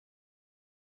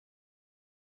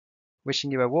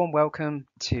wishing you a warm welcome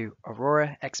to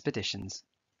Aurora Expeditions.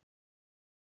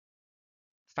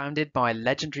 Founded by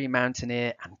legendary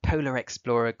mountaineer and polar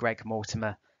explorer Greg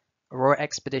Mortimer, Aurora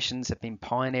Expeditions have been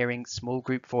pioneering small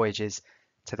group voyages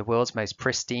to the world's most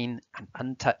pristine and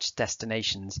untouched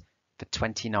destinations for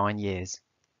 29 years.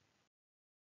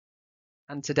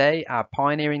 And today, our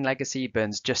pioneering legacy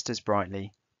burns just as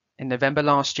brightly. In November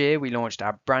last year, we launched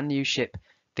our brand new ship,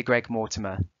 the Greg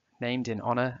Mortimer, named in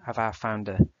honour of our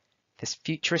founder. This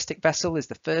futuristic vessel is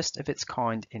the first of its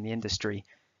kind in the industry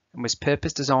and was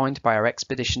purpose designed by our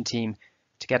expedition team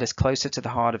to get us closer to the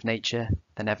heart of nature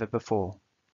than ever before.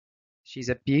 She's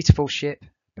a beautiful ship,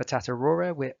 but at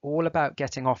Aurora we're all about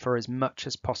getting off her as much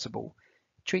as possible,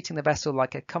 treating the vessel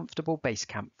like a comfortable base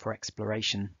camp for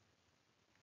exploration.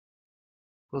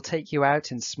 We'll take you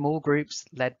out in small groups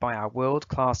led by our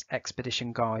world-class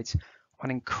expedition guides on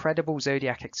incredible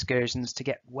zodiac excursions to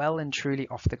get well and truly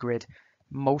off the grid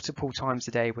multiple times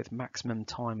a day with maximum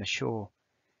time ashore.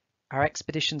 Our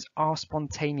expeditions are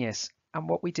spontaneous, and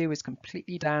what we do is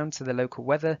completely down to the local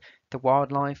weather, the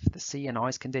wildlife, the sea and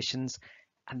ice conditions,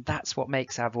 and that's what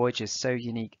makes our voyages so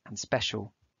unique and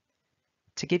special.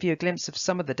 To give you a glimpse of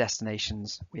some of the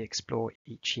destinations we explore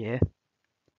each year,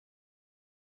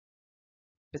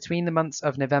 between the months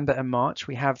of November and March,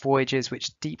 we have voyages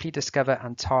which deeply discover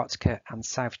Antarctica and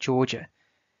South Georgia.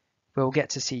 We'll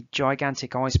get to see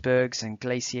gigantic icebergs and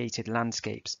glaciated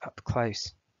landscapes up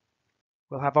close.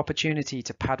 We'll have opportunity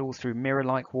to paddle through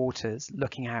mirror-like waters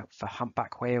looking out for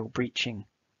humpback whale breaching.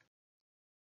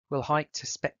 We'll hike to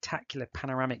spectacular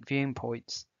panoramic viewing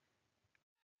points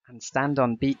and stand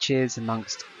on beaches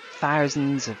amongst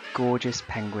thousands of gorgeous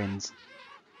penguins.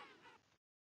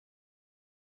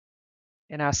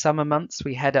 In our summer months,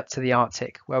 we head up to the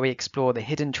Arctic, where we explore the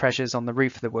hidden treasures on the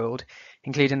roof of the world,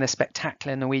 including the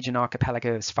spectacular Norwegian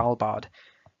archipelago of Svalbard,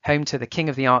 home to the king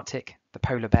of the Arctic, the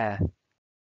polar bear.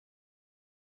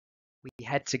 We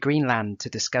head to Greenland to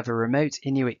discover remote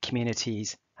Inuit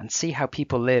communities and see how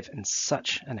people live in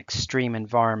such an extreme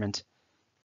environment.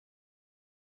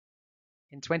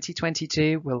 In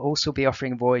 2022, we'll also be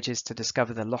offering voyages to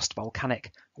discover the lost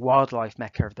volcanic wildlife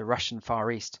mecca of the Russian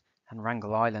Far East and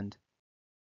Wrangel Island.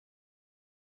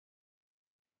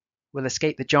 We'll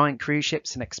escape the giant cruise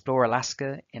ships and explore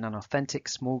Alaska in an authentic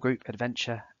small group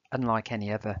adventure unlike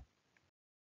any other.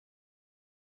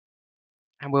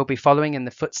 And we'll be following in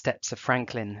the footsteps of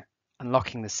Franklin,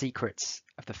 unlocking the secrets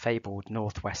of the fabled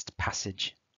Northwest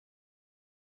Passage.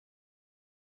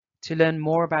 To learn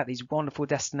more about these wonderful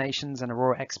destinations and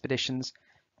Aurora Expeditions,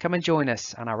 come and join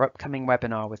us on our upcoming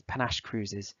webinar with Panache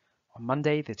Cruises on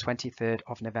Monday the 23rd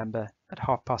of November at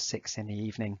 6:30 in the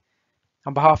evening.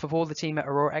 On behalf of all the team at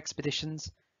Aurora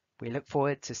Expeditions, we look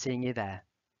forward to seeing you there.